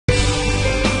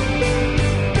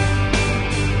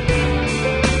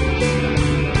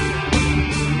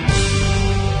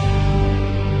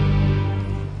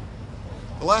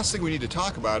last thing we need to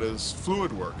talk about is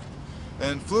fluid work.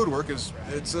 And fluid work is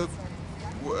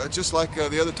just like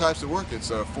the other types of work.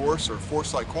 It's a force or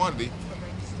force-like quantity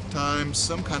times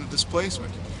some kind of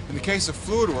displacement. In the case of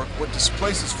fluid work, what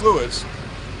displaces fluids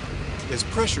is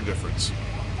pressure difference.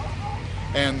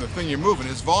 And the thing you're moving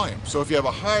is volume. So if you have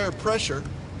a higher pressure,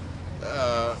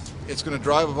 it's going to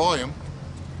drive a volume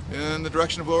in the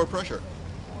direction of lower pressure.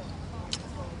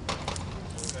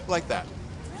 Like that.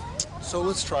 So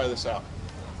let's try this out.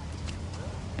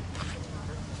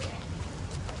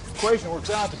 The equation works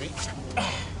out to be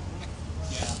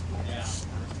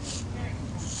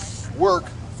work,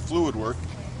 fluid work,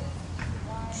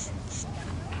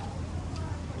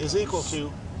 is equal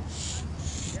to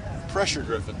pressure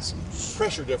difference,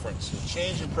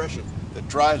 change in pressure that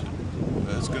drives it.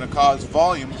 It's going to cause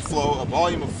volume flow, a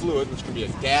volume of fluid, which can be a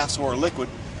gas or a liquid,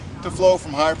 to flow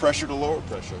from higher pressure to lower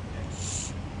pressure.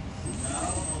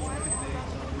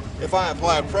 If I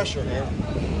apply a pressure here,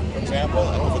 for example,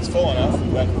 I don't know if it's full enough,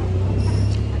 but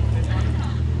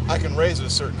I can raise it a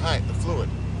certain height, the fluid.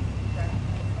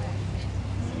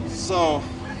 So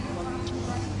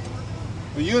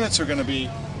the units are going to be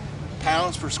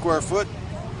pounds per square foot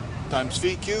times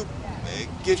feet cubed. It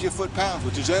gives you foot-pounds,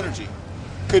 which is energy.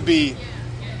 Could be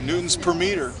newtons per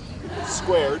meter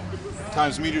squared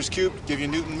times meters cubed, give you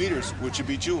newton meters, which would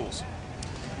be joules.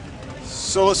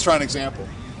 So let's try an example.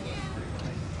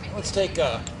 Let's take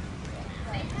a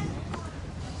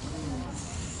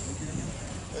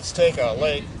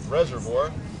lake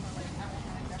reservoir,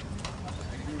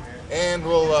 and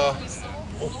we'll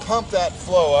pump that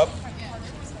flow up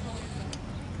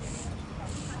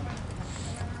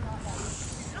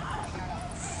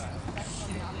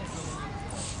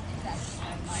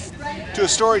to a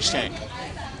storage tank.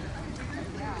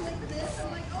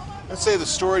 Let's say the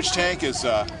storage tank is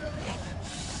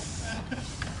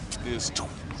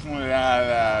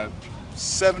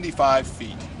 75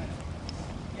 feet.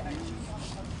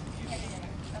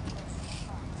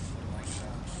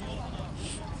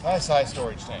 Nice high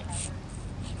storage tank.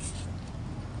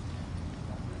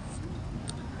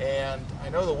 And I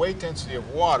know the weight density of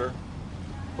water,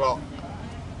 well,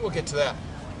 we'll get to that.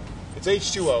 It's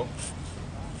H2O.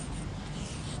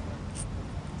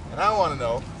 And I want to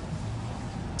know,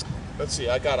 let's see,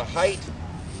 I got a height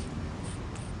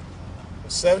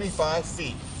of 75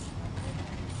 feet.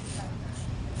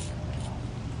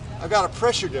 I've got a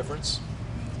pressure difference.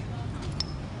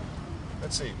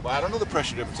 Let's see, well, I don't know the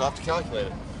pressure difference, I'll have to calculate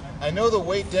it. I know the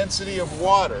weight density of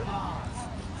water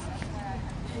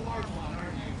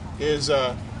is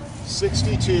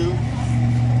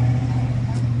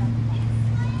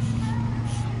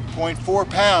 62.4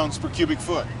 pounds per cubic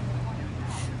foot.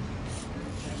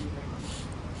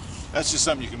 That's just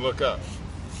something you can look up.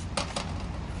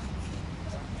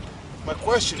 My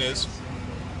question is,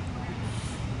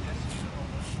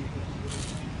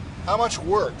 how much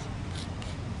work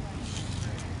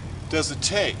does it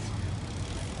take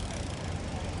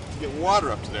to get water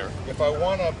up to there? If I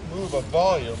want to move a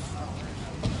volume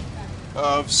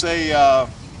of, say,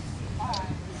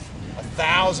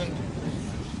 1,000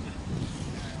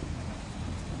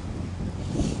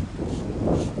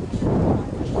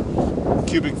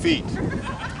 cubic feet.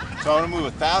 So I want to move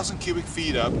 1,000 cubic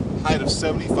feet up, height of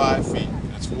 75 feet.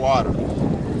 It's water.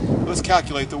 Let's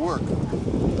calculate the work.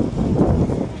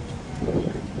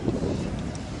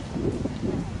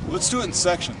 Let's do it in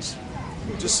sections,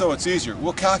 just so it's easier.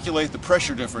 We'll calculate the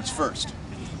pressure difference first.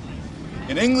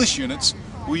 In English units,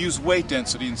 we use weight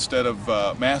density instead of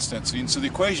mass density, and so the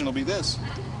equation will be this.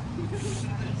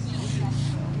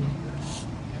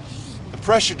 The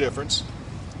pressure difference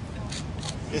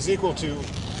is equal to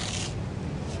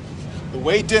the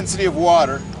weight density of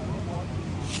water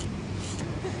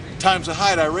times the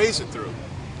height I raise it through.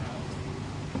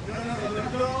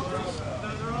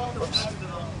 Oops.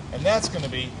 And that's going to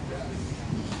be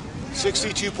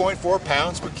 62.4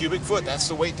 pounds per cubic foot. That's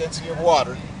the weight density of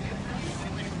water.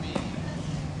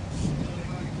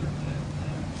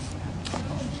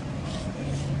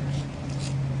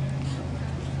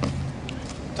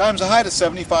 Times the height of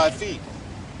 75 feet.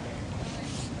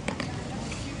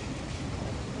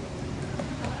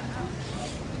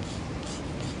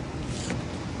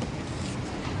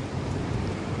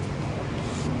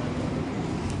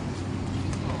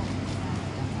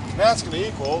 That's going to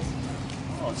equal,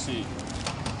 oh, let's see,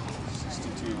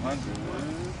 6,200,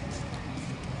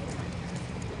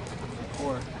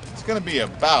 it's going to be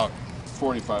about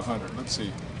 4,500. Let's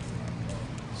see,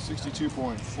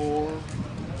 62.4,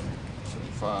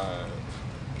 75,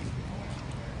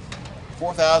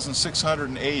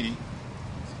 4,680.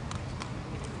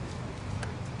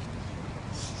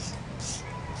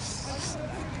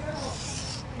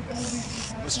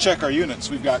 Let's check our units.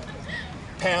 We've got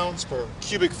pounds per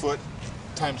cubic foot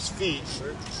times feet.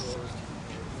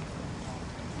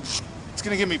 It's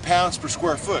going to give me pounds per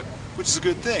square foot, which is a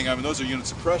good thing. I mean, those are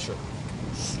units of pressure.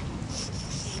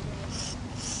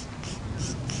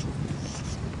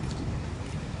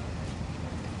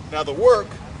 Now the work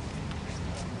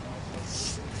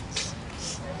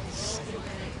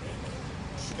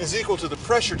is equal to the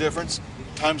pressure difference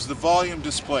times the volume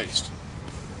displaced.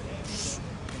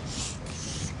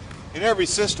 In every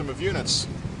system of units,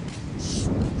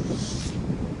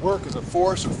 work is a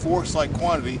force or force-like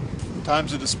quantity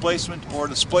times a displacement or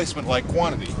displacement-like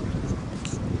quantity.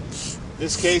 In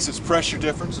this case, its pressure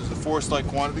difference is a force-like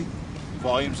quantity,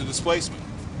 volume is a displacement.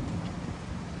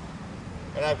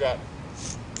 And I've got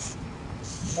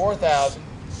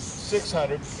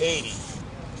 4,680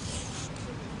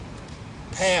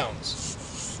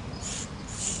 pounds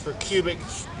per cubic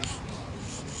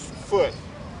foot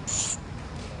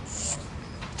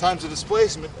times a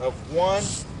displacement of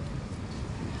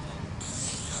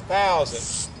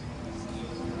 1,000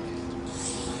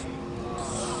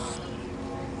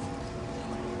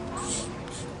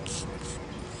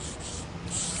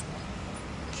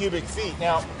 cubic feet.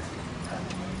 Now,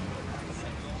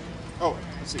 oh,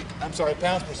 let's see, I'm sorry,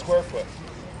 pounds per square foot.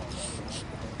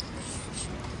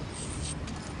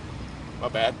 My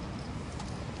bad.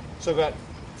 So I've got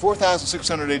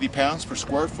 4,680 pounds per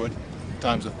square foot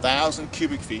times 1,000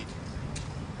 cubic feet.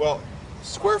 Well,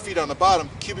 square feet on the bottom,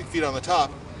 cubic feet on the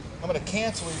top. I'm going to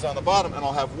cancel these on the bottom and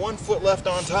I'll have 1 foot left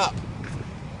on top.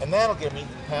 And that'll give me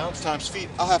pounds times feet.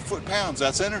 I'll have foot-pounds.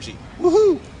 That's energy.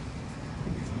 Woohoo!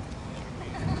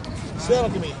 So that'll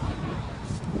give me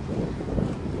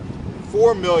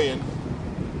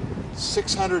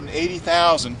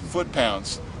 4,680,000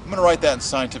 foot-pounds. I'm going to write that in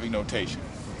scientific notation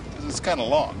because it's kind of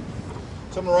long.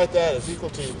 So I'm going to write that as equal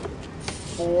to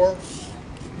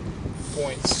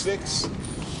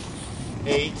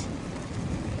 4.68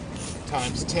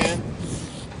 times 10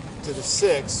 to the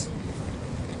 6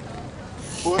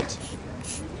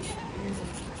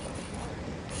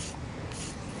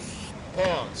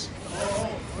 foot-pounds.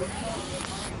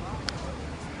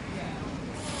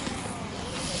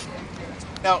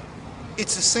 Now,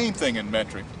 it's the same thing in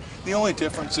metric. The only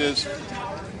difference is,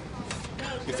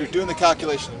 if you're doing the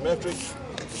calculation in metric,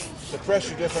 the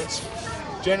pressure difference,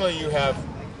 generally you have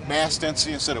mass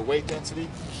density instead of weight density.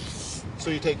 So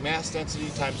you take mass density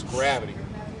times gravity.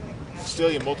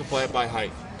 Still, you multiply it by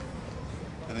height.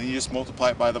 And then you just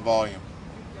multiply it by the volume.